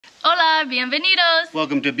Hola, bienvenidos.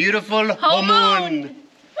 Welcome to beautiful Homun.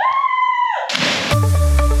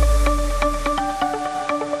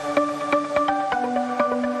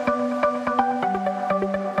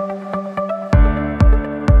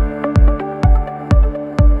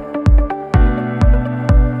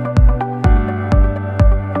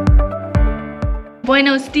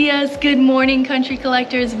 Buenos dias, good morning country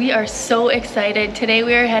collectors. We are so excited. Today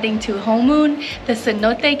we are heading to Homun, the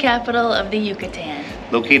cenote capital of the Yucatan.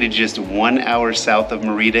 Located just 1 hour south of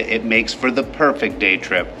Merida, it makes for the perfect day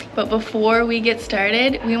trip. But before we get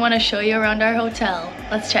started, we want to show you around our hotel.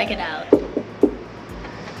 Let's check it out.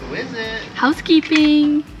 Who is it?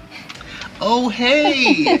 Housekeeping. Oh,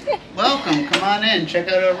 hey! Welcome, come on in, check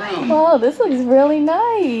out our room. Oh, this looks really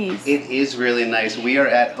nice. It is really nice. We are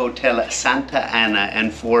at Hotel Santa Ana,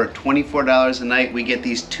 and for $24 a night, we get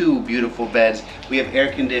these two beautiful beds. We have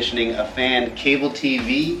air conditioning, a fan, cable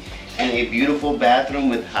TV, and a beautiful bathroom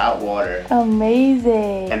with hot water.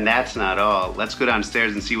 Amazing. And that's not all. Let's go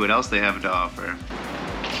downstairs and see what else they have to offer.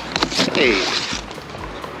 Hey,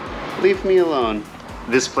 leave me alone.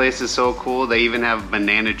 This place is so cool, they even have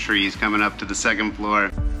banana trees coming up to the second floor.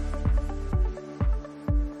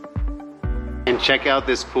 And check out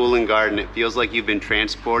this pool and garden. It feels like you've been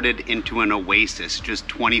transported into an oasis just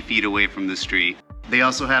 20 feet away from the street. They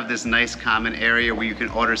also have this nice common area where you can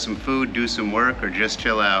order some food, do some work, or just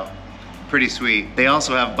chill out. Pretty sweet. They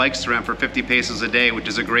also have bikes to rent for 50 pesos a day, which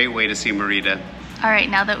is a great way to see Merida. All right,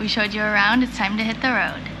 now that we showed you around, it's time to hit the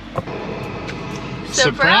road.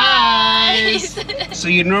 Surprise! So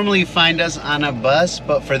you normally find us on a bus,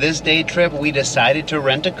 but for this day trip, we decided to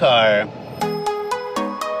rent a car.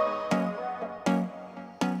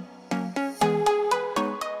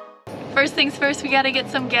 First things first, we gotta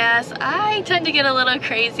get some gas. I tend to get a little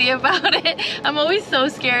crazy about it. I'm always so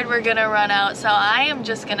scared we're gonna run out, so I am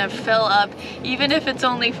just gonna fill up, even if it's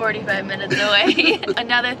only 45 minutes away.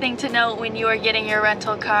 Another thing to note, when you are getting your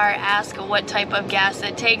rental car, ask what type of gas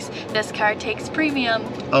it takes. This car takes premium.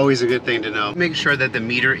 Always a good thing to know. Make sure that the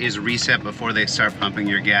meter is reset before they start pumping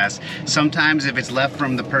your gas. Sometimes if it's left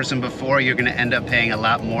from the person before, you're gonna end up paying a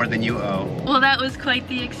lot more than you owe. Well, that was quite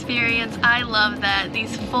the experience. I love that.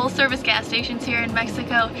 These full service gas stations here in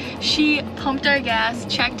Mexico, she pumped our gas,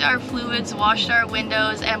 checked our fluids, washed our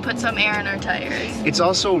windows, and put some air in our tires. It's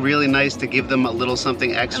also really nice to give them a little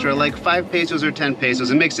something extra, like 5 pesos or 10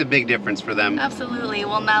 pesos. It makes a big difference for them. Absolutely.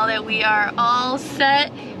 Well, now that we are all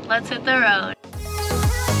set, let's hit the road.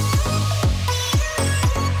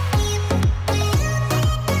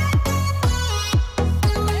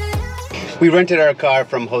 We rented our car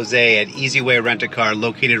from Jose at Easy Way Rent-A-Car,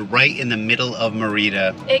 located right in the middle of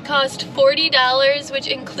Merida. It cost $40, which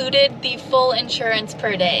included the full insurance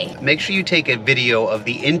per day. Make sure you take a video of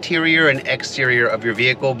the interior and exterior of your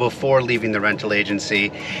vehicle before leaving the rental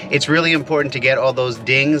agency. It's really important to get all those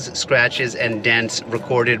dings, scratches, and dents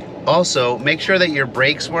recorded. Also, make sure that your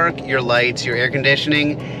brakes work, your lights, your air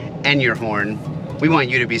conditioning, and your horn. We want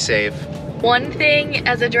you to be safe. One thing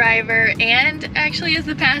as a driver and actually as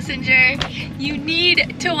a passenger, you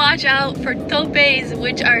need to watch out for topes,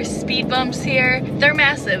 which are speed bumps here. They're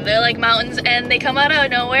massive, they're like mountains, and they come out of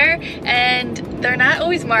nowhere, and they're not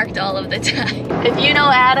always marked all of the time. If you know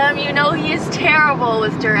Adam, you know he is terrible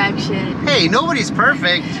with direction. Hey, nobody's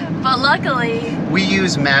perfect. But luckily, we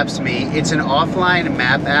use Maps.me. It's an offline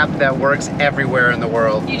map app that works everywhere in the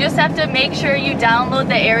world. You just have to make sure you download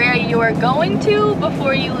the area you are going to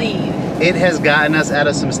before you leave. It has gotten us out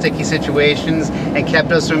of some sticky situations and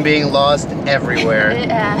kept us from being lost everywhere.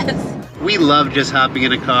 It has. We love just hopping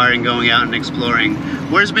in a car and going out and exploring.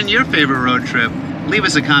 Where's been your favorite road trip? Leave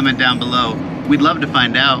us a comment down below. We'd love to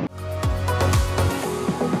find out.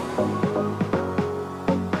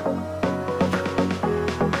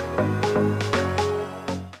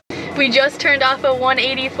 We just turned off at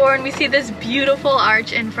 184 and we see this beautiful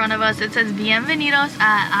arch in front of us. It says Bienvenidos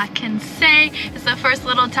a Akense. It's the first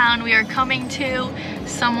little town we are coming to.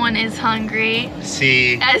 Someone is hungry.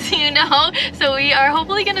 See. As you know. So we are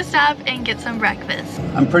hopefully gonna stop and get some breakfast.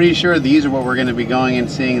 I'm pretty sure these are what we're gonna be going and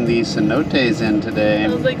seeing the cenotes in today.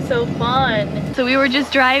 Those look so fun. So we were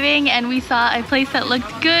just driving and we saw a place that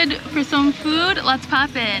looked good for some food. Let's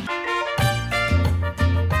pop in.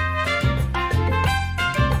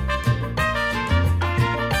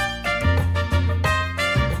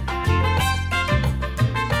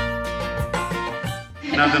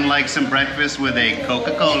 Nothing like some breakfast with a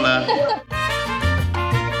Coca-Cola.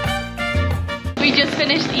 We just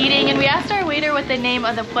finished eating and we asked our waiter what the name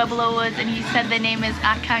of the pueblo was, and he said the name is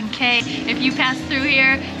Akanque. If you pass through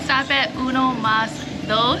here, stop at Uno Mas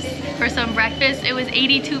those for some breakfast. It was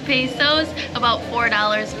 82 pesos, about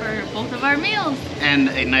 $4 for both of our meals. And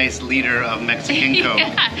a nice liter of Mexican Coke.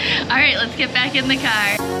 Yeah. All right, let's get back in the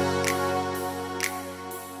car.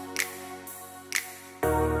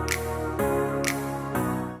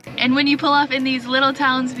 And when you pull off in these little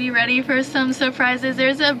towns, be ready for some surprises.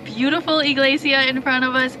 There's a beautiful iglesia in front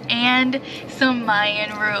of us and some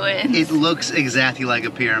Mayan ruins. It looks exactly like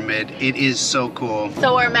a pyramid. It is so cool.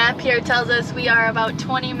 So our map here tells us we are about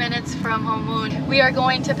 20 minutes from Homun. We are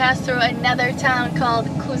going to pass through another town called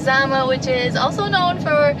Kuzama, which is also known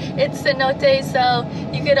for its cenotes. So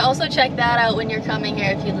you could also check that out when you're coming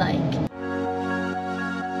here if you'd like.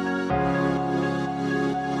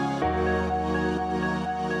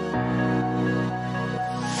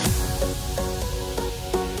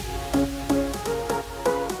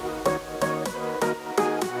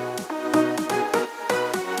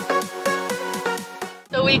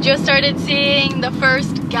 We just started seeing the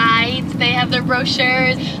first guides. They have their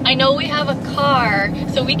brochures. I know we have a car,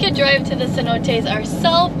 so we could drive to the cenotes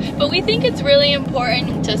ourselves, but we think it's really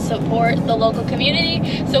important to support the local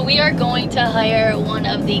community, so we are going to hire one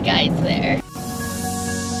of the guides there.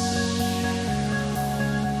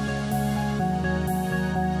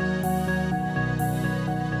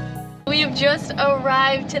 We have just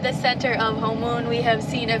arrived to the center of Homun. We have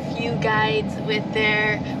seen a few guides with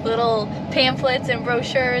their little pamphlets and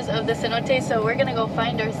brochures of the cenotes, so we're gonna go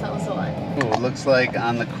find ourselves one. Ooh, looks like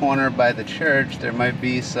on the corner by the church there might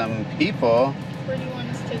be some people. Where do you want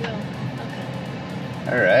us to go?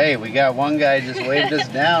 Okay. All right, we got one guy just waved us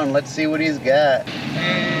down. Let's see what he's got.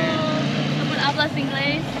 ¿Someone hablas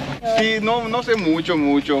inglés? Sí, no sé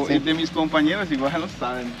mucho. De mis compañeros igual lo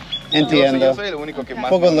saben. Entiendo. Yo soy el único que más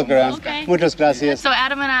Poco look around. Okay. Muchas gracias. So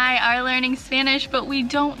Adam and I are learning Spanish, but we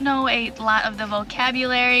don't know a lot of the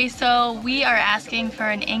vocabulary, so we are asking for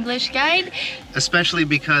an English guide. Especially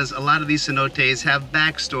because a lot of these cenotes have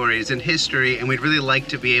backstories and history, and we'd really like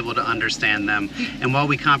to be able to understand them. And while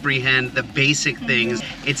we comprehend the basic things,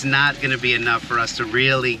 it's not going to be enough for us to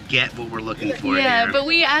really get what we're looking for Yeah, here. but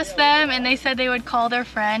we asked them and they said they would call their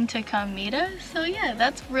friend to come meet us. So yeah,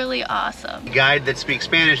 that's really awesome. The guide that speaks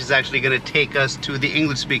Spanish is actually going to take us to the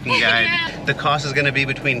English-speaking guide. Yeah. The cost is going to be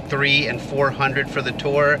between $300 and $400 for the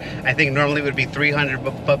tour. I think normally it would be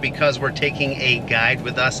 $300, but because we're taking a guide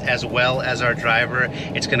with us as well as our driver,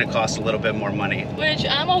 it's going to cost a little bit more money. Which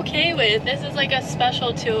I'm okay with. This is like a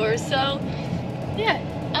special tour, so yeah,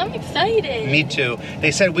 I'm excited. Me too.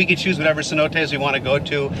 They said we could choose whatever cenotes we want to go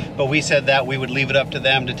to, but we said that we would leave it up to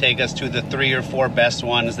them to take us to the 3 or 4 best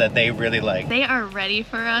ones that they really like. They are ready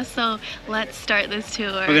for us, so let's start this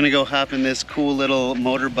tour. We're gonna go hop in this cool little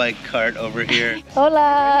motorbike cart over here.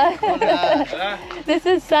 Hola. Hola. This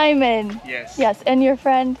is Simon. Yes. Yes, and your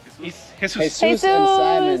friend? It's Jesus. Jesus and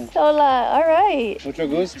Simon. Hola. All right. Mucho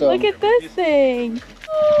gusto. Look at this thing.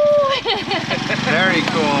 Very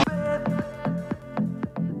cool.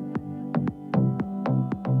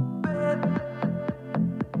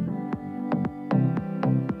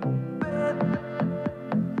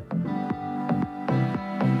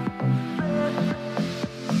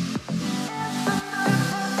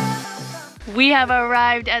 We have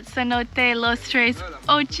arrived at Cenote Los Tres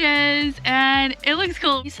Oches and it looks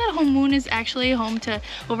cool. You said Homun is actually home to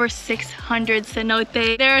over 600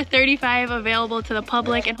 cenotes. There are 35 available to the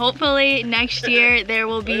public and hopefully next year there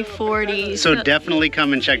will be 40. So definitely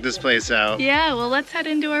come and check this place out. Yeah, well let's head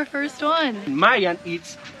into our first one. In Mayan,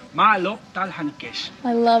 it's Malop Talhanikesh.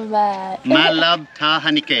 I love that. Malab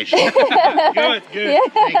Tahanikesh. Good.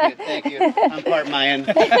 Yeah. Thank you. I'm part Mayan.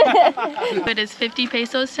 It is 50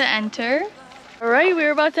 pesos to enter. All right, we're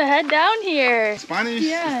about to head down here. Spanish,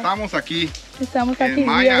 Yeah. estamos aquí. Estamos aquí. En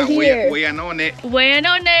Maya, We are here. Huyanone.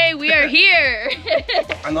 Buenone, we are here.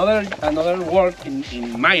 Another word in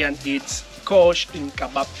Mayan, it's Kosh in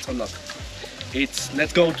Kabab Sonot. It's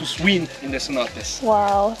let's go to swim in the cenotes.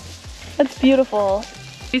 Wow, that's beautiful.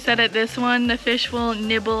 We said at this one, the fish will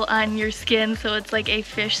nibble on your skin, so it's like a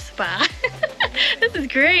fish spa. This is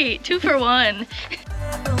great, 2 for 1.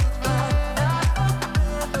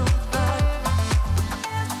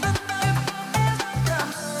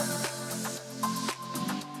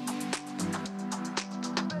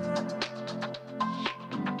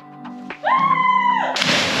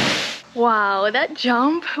 Wow, that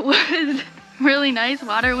jump was really nice.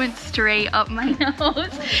 Water went straight up my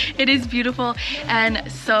nose. It is beautiful and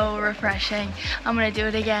so refreshing. I'm gonna do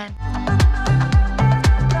it again.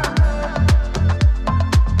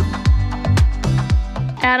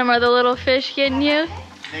 Adam, are the little fish getting you?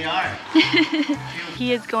 They are.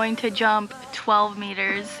 He is going to jump 12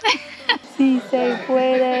 meters. Si se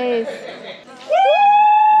puedes.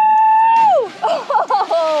 Woo!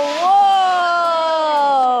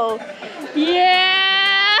 Whoa!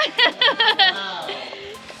 Yeah!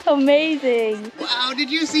 Amazing. Wow, did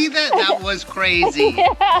you see that? That was crazy.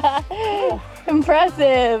 Yeah.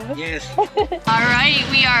 Impressive. Yes. All right,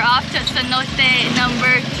 we are off to cenote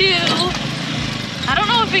number 2. I don't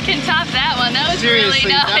know if we can top that one. That was Seriously,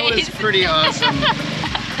 really nice. that was pretty awesome.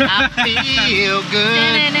 I feel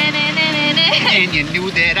good, and you knew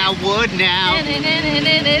that I would now.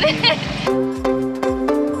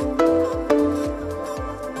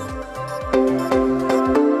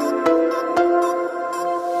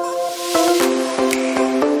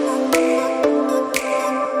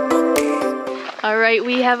 All right,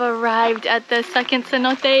 we have arrived at the second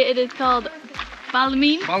cenote. It is called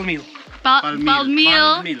Balmil. Balmil.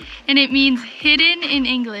 Balmil, and it means hidden in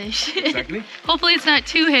English. Exactly. Hopefully it's not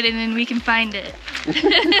too hidden and we can find it.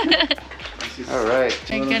 All right.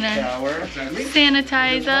 They're gonna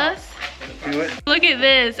sanitize us. Look at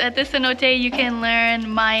this. At this cenote you can learn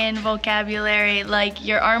Mayan vocabulary, like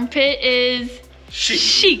your armpit is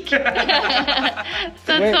chic. That's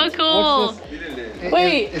so cool.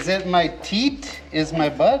 Wait. Is it my teat? Is my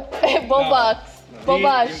butt? Bobax.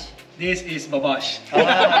 Bobash. This is babash.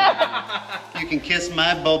 You can kiss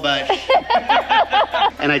my bobash.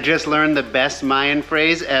 And I just learned the best Mayan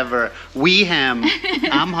phrase ever. We hem.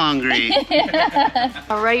 I'm hungry.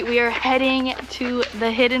 All right, we are heading to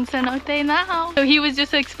the hidden cenote now. So he was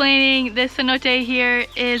just explaining this cenote here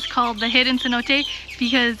is called the hidden cenote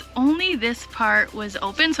because only this part was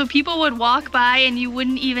open. So people would walk by and you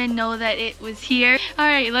wouldn't even know that it was here. All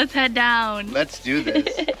right, let's head down. Let's do this.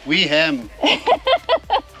 We hem.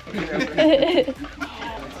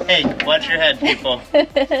 Hey, watch your head, people.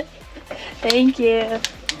 Thank you.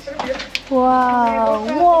 Wow.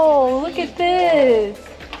 Whoa, look at this.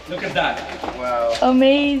 Look at that. Wow.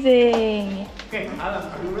 Amazing. Okay,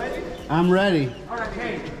 Alan, are you ready? I'm ready.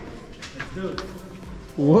 Okay. Let's do it.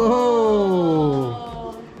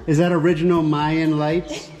 Whoa. Is that original Mayan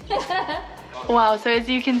lights? Wow, so as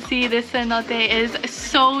you can see, this cenote is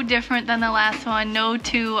so different than the last one. No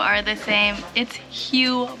two are the same. It's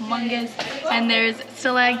humongous, and there's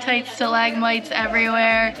stalactites, stalagmites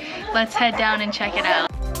everywhere. Let's head down and check it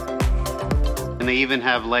out. And they even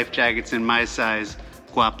have life jackets in my size.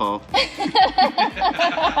 Guapo.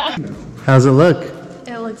 How's it look?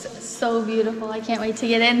 It looks so beautiful. I can't wait to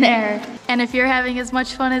get in there. And if you're having as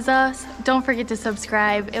much fun as us, don't forget to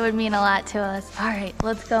subscribe. It would mean a lot to us. All right,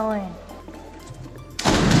 let's go in.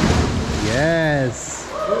 Yes.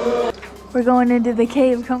 We're going into the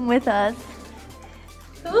cave. Come with us.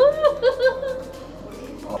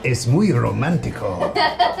 Es muy romántico.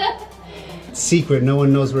 Secret, no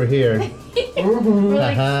one knows we're here. We're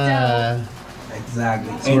like Aha.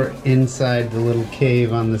 Exactly. So we're inside the little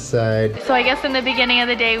cave on the side. So I guess in the beginning of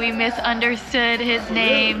the day we misunderstood his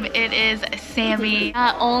name. It is Samy.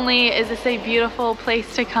 Not only is this a beautiful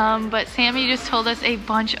place to come, but Samy just told us a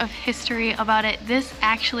bunch of history about it. This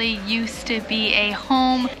actually used to be a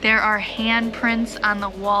home. There are handprints on the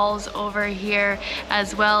walls over here,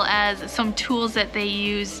 as well as some tools that they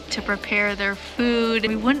use to prepare their food.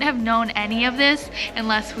 We wouldn't have known any of this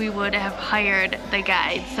unless we would have hired the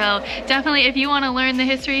guide. So definitely, if you want to learn the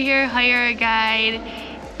history here, hire a guide.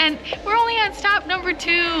 And we're only on stop number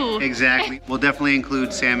 2. Exactly. We'll definitely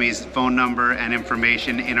include Sammy's phone number and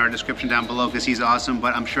information in our description down below because he's awesome,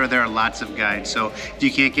 but I'm sure there are lots of guides. So if you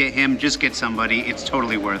can't get him, just get somebody. It's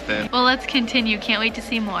totally worth it. Well, let's continue. Can't wait to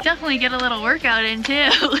see more. Definitely get a little workout in too. We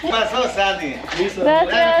are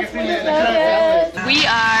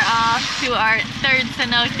off to our third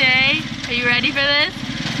cenote. Are you ready for this?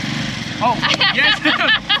 Oh, yes.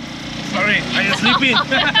 Sorry, I am sleeping.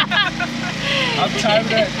 I'm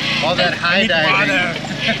tired. All that high diving.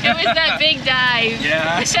 It was that big dive.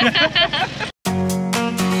 Yeah.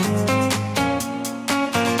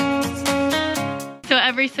 So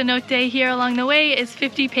every cenote here along the way is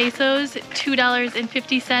 50 pesos,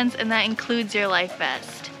 $2.50, and that includes your life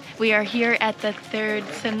vest. We are here at the third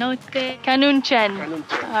cenote, Canunchen.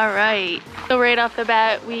 All right. So right off the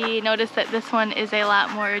bat, we noticed that this one is a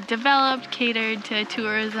lot more developed, catered to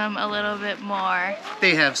tourism a little bit more.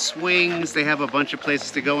 They have swings, they have a bunch of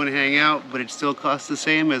places to go and hang out, but it still costs the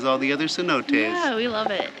same as all the other cenotes. Yeah, we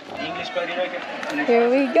love it.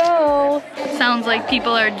 Here we go. Sounds like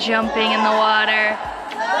people are jumping in the water.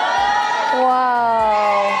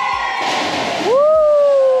 Wow.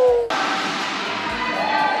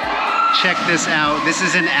 Check this out. This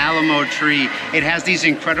is an alamo tree. It has these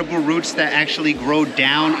incredible roots that actually grow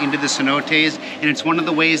down into the cenotes, and it's one of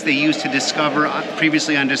the ways they use to discover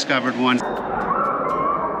previously undiscovered ones.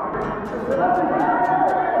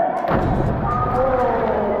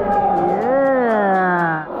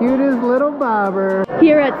 little bobber.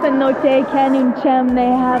 Here at Cenote Canyon Chem, they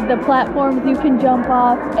have the platforms you can jump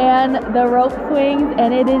off and the rope swings,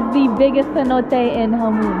 and it is the biggest cenote in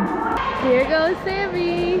Homun. Here goes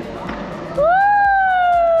Sammy. Woo!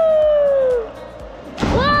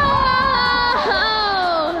 Whoa!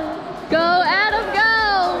 Go, Adam,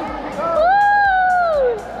 go!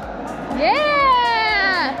 Woo! Yeah!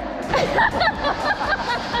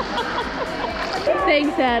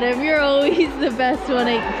 Thanks, Adam. You're always the best one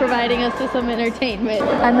at providing us with some entertainment.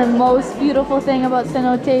 And the most beautiful thing about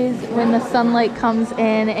cenotes is when the sunlight comes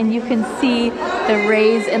in and you can see the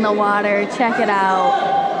rays in the water. Check it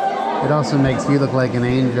out. It also makes you look like an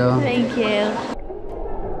angel. Thank you.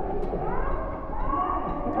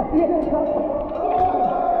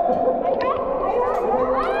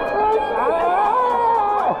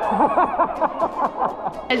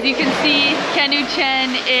 As you can see, Canoe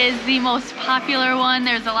Chen is the most popular one.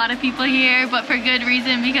 There's a lot of people here, but for good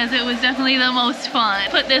reason, because it was definitely the most fun.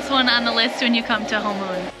 Put this one on the list when you come to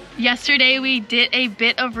Homun. Yesterday we did a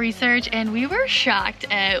bit of research and we were shocked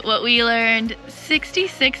at what we learned.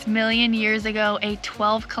 66 million years ago, a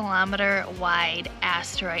 12-kilometer wide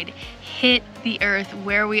asteroid hit the Earth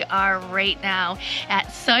where we are right now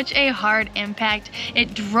at such a hard impact.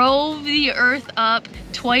 It drove the Earth up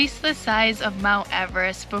twice the size of Mount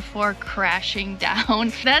Everest before crashing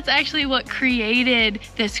down. That's actually what created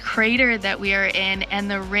this crater that we are in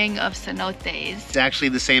and the ring of cenotes. It's actually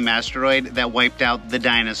the same asteroid that wiped out the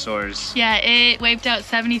dinosaurs. Yeah, it wiped out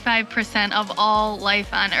 75% of all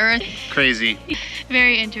life on Earth. Crazy.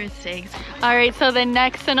 Very interesting. All right, so the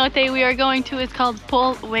next cenote we are going to is called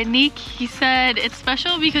Pol Wenik. He said it's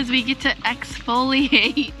special because we get to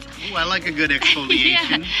exfoliate. Ooh, I like a good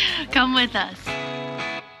exfoliation. Yeah. Come with us.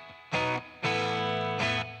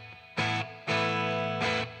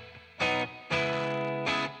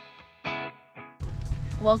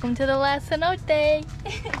 Welcome to the last cenote.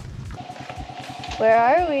 Where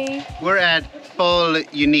are we? We're at Pol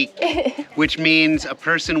Unique, which means a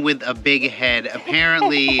person with a big head.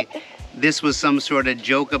 Apparently, this was some sort of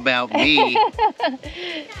joke about me.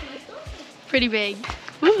 Pretty big.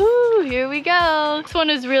 Woohoo, here we go. This one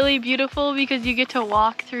is really beautiful because you get to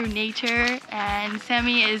walk through nature, and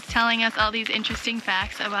Sammy is telling us all these interesting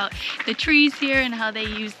facts about the trees here and how they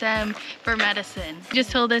use them for medicine. He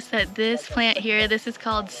just told us that this plant here, this is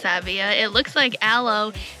called salvia. It looks like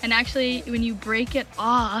aloe, and actually when you break it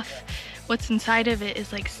off, what's inside of it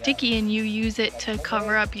is like sticky and you use it to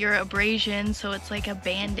cover up your abrasion, so it's like a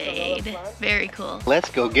band-aid. Very cool. Let's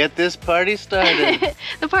go get this party started.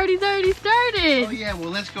 The party's already started. Oh yeah,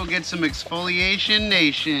 well let's go get some exfoliation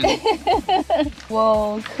nation.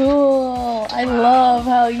 Whoa, cool. I love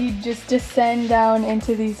how you just descend down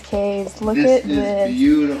into these caves. Look at this. This is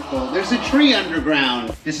beautiful. There's a tree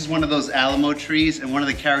underground. This is one of those Alamo trees, and one of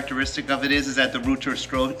the characteristics of it is that the roots are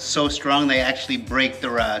so strong they actually break the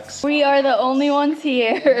rocks. We are the only ones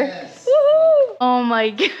here. Yes. Woohoo! Oh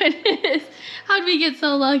my goodness. How'd we get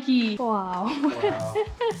so lucky? Wow.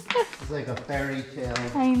 It's like a fairy tale.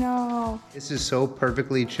 I know. This is so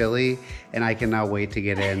perfectly chilly, and I cannot wait to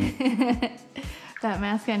get in. That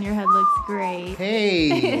mask on your head looks great.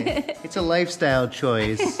 Hey, it's a lifestyle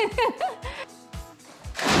choice.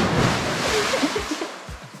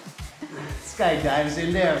 This guy dives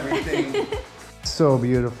into everything. So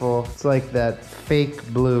beautiful. It's like that fake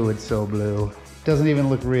blue. It's so blue. Doesn't even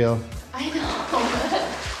look real. I know.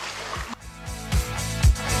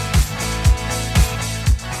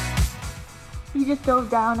 You just dove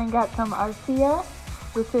down and got some arcia.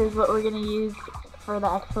 This is what we're gonna use for the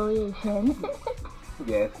exfoliation.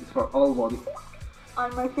 Yes, it's for all body.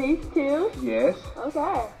 On my face too? Yes.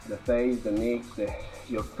 Okay. The face, the neck,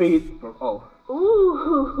 your feet, for all.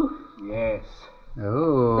 Ooh. Yes.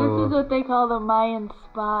 Oh. This is what they call the Mayan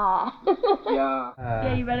spa. Yeah.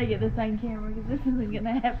 Yeah, you better get this on camera because this isn't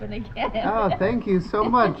gonna happen again. Oh, thank you so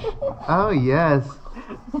much. Oh yes.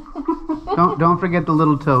 Don't forget the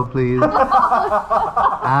little toe, please.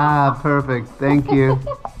 Ah, perfect. Thank you.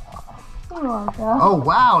 You're welcome. Oh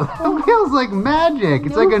wow, that feels like magic.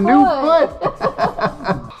 It's like a new foot.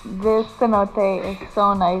 This cenote is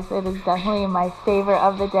so nice. It is definitely my favorite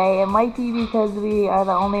of the day. It might be because we are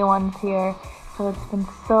the only ones here, so it's been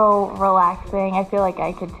so relaxing. I feel like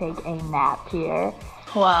I could take a nap here.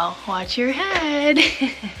 Wow, watch your head.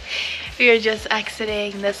 We are just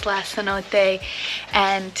exiting this last cenote,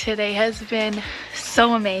 and today has been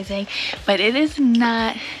so amazing, but it is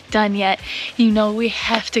not done yet. You know, we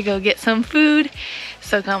have to go get some food.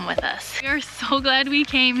 So come with us. We are so glad we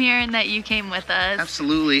came here and that you came with us.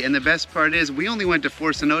 Absolutely, and the best part is we only went to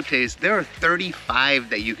 4 cenotes. There are 35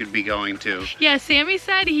 that you could be going to. Yeah, Sammy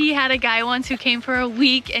said he had a guy once who came for a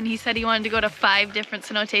week and he said he wanted to go to 5 different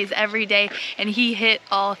cenotes every day and he hit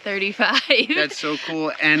all 35. That's so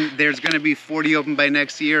cool, and there's gonna be 40 open by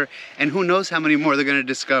next year, and who knows how many more they're gonna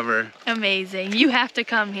discover. Amazing, you have to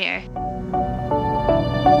come here.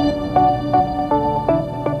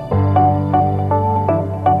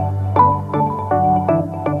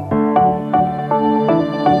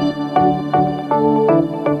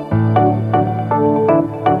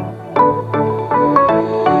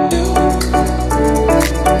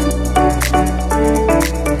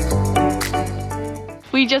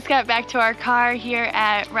 We just got back to our car here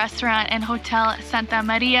at Restaurant and Hotel Santa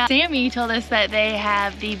Maria. Sammy told us that they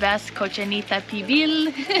have the best cochinita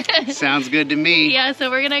pibil. Sounds good to me. Yeah,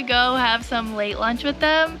 so we're gonna go have some late lunch with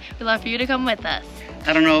them. We'd love for you to come with us.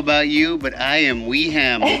 I don't know about you, but I am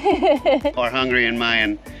wee-ham, or hungry in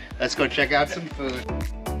Mayan. Let's go check out some food.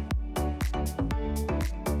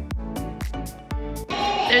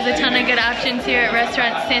 There's a ton of good options here at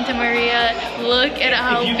Restaurant Santa Maria. Look at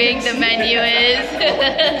how big the menu is.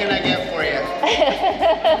 What can I get for you?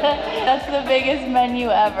 That's the biggest menu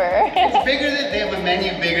ever. It's bigger than, they have a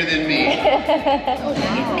menu bigger than me. Look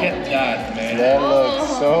at that, man. That looks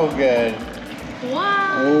so good.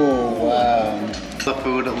 Wow. Oh, wow. The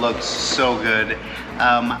food looks so good.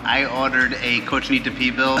 I ordered a cochinita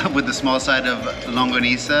pibil with the small side of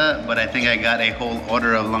longaniza, but I think I got a whole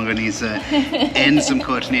order of longaniza and some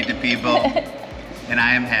cochinita pibil, and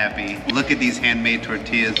I am happy. Look at these handmade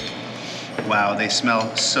tortillas. Wow, they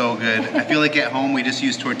smell so good. I feel like at home we just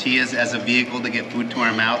use tortillas as a vehicle to get food to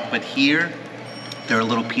our mouth, but here they're a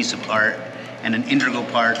little piece of art and an integral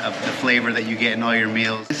part of the flavor that you get in all your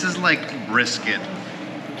meals. This is like brisket.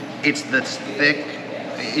 It's that's thick.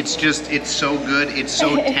 It's so good. It's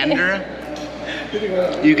so tender.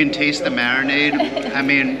 You can taste the marinade. I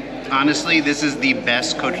mean, honestly, this is the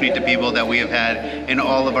best cochinita pibil that we have had in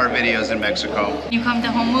all of our videos in Mexico. You come to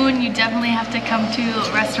Homun, you definitely have to come to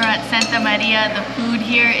Restaurant Santa Maria. The food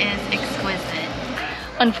here is exquisite.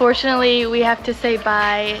 Unfortunately, we have to say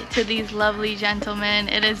bye to these lovely gentlemen.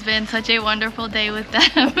 It has been such a wonderful day with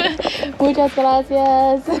them. Muchas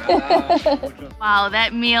gracias. Wow,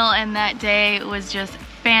 that meal and that day was just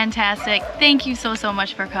fantastic. Thank you so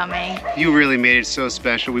much for coming. You really made it so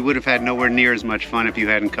special. We would have had nowhere near as much fun if you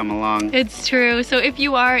hadn't come along. It's true. So if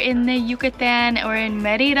you are in the Yucatan or in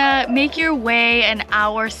Merida, make your way an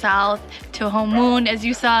hour south to Homun. As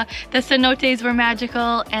you saw, the cenotes were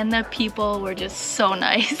magical and the people were just so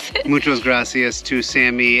nice. Muchas gracias to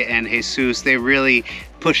Sammy and Jesus. They really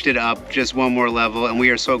pushed it up just one more level, and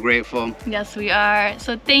we are so grateful. Yes, we are.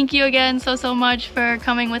 So thank you again so much for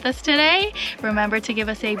coming with us today. Remember to give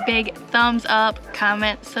us a big thumbs up,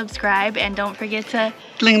 comment, subscribe, and don't forget to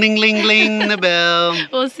Ding ding ding ding the bell.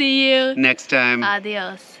 We'll see you Next time.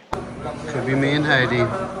 Adios. Could be me and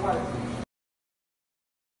Heidi.